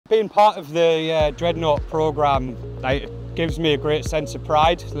Being part of the Dreadnought Programme gives me a great sense of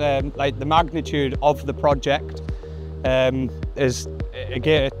pride. Like the magnitude of the project is,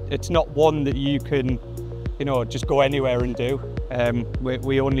 again, it's not one that you can, just go anywhere and do.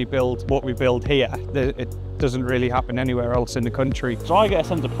 We only build what we build here. It doesn't really happen anywhere else in the country. So I get a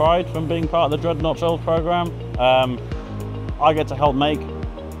sense of pride from being part of the Dreadnought Build Programme. I get to help make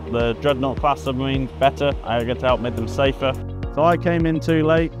the Dreadnought class submarine better. I get to help make them safer. So I came in too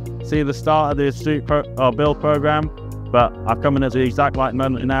late, see the start of the Astute Build Programme, but I've come in at the exact right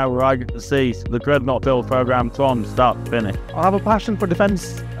moment now where I get to see the Dreadnought Build Programme from start to finish. I have a passion for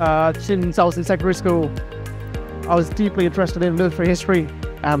defence since I was in secondary school. I was deeply interested in military history,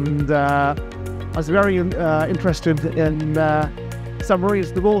 and I was very interested in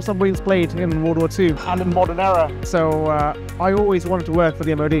submarines, the role submarines played in World War II and in modern era. So I always wanted to work for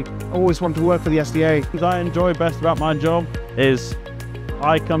the MOD. I always wanted to work for the SDA. What I enjoy best about my job is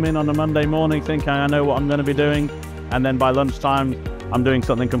I come in on a Monday morning thinking I know what I'm going to be doing, and then by lunchtime I'm doing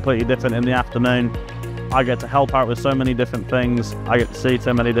something completely different in the afternoon. I get to help out with so many different things, I get to see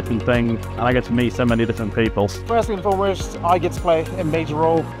so many different things, and I get to meet so many different people. First and foremost, I get to play a major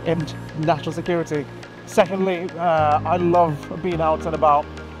role in national security. Secondly, I love being out and about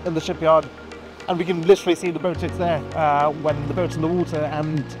in the shipyard, and we can literally see the boat is there when the boat's in the water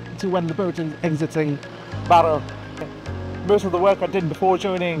and to when the boat is exiting Barrow. Most of the work I did before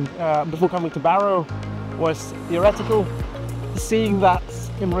coming to Barrow was theoretical. Seeing that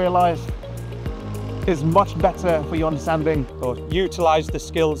in real life is much better for your understanding. So utilise the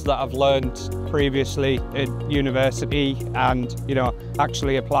skills that I've learned previously in university and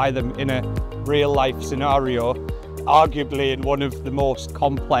actually apply them in a real life scenario, arguably in one of the most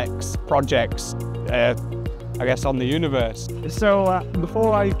complex projects I guess on the universe. So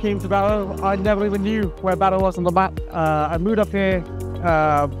before I came to Barrow, I never even knew where Barrow was on the map. I moved up here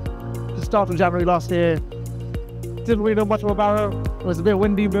the start of January last year. Didn't really know much about Barrow. It was a bit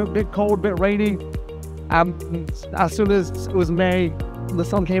windy, a bit cold, a bit rainy. And as soon as it was May, the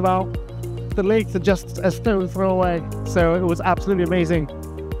sun came out, the lakes are just a stone's throw away. So it was absolutely amazing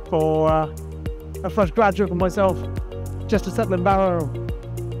for a fresh graduate for myself, just to settle in Barrow,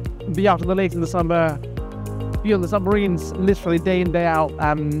 be out on the lakes in the summer, be on the submarines literally day in, day out.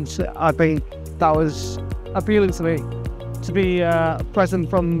 And I think that was appealing to me, to be present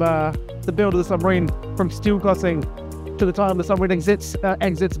from the build of the submarine, from steel cutting to the time the submarine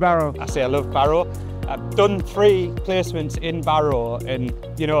exits Barrow. I say I love Barrow. I've done 3 placements in Barrow, and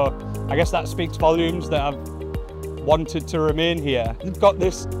I guess that speaks volumes that I've wanted to remain here. They've got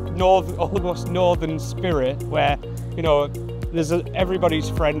this almost northern spirit where everybody's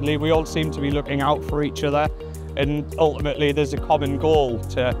friendly, we all seem to be looking out for each other, and ultimately there's a common goal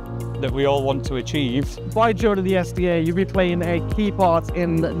that we all want to achieve. By joining the SDA, you'll be playing a key part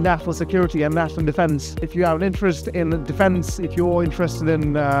in national security and national defence. If you have an interest in defence, if you're interested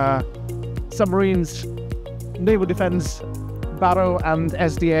in submarines, naval defence, Barrow and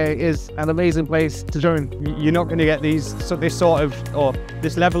SDA is an amazing place to join. You're not going to get this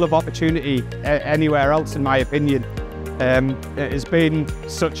level of opportunity anywhere else, in my opinion. It has been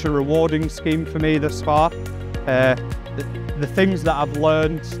such a rewarding scheme for me thus far. The things that I've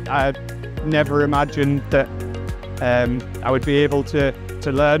learned, I never imagined that I would be able to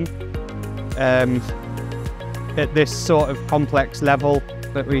learn at this sort of complex level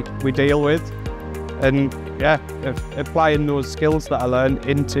that we deal with. And yeah, applying those skills that I learned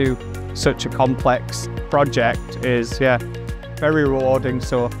into such a complex project is very rewarding,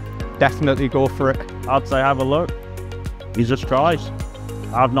 so definitely go for it. I'd say have a look. You just try.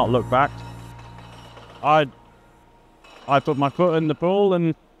 I've not looked back. I put my foot in the pool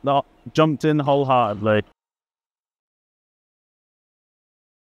and jumped in wholeheartedly.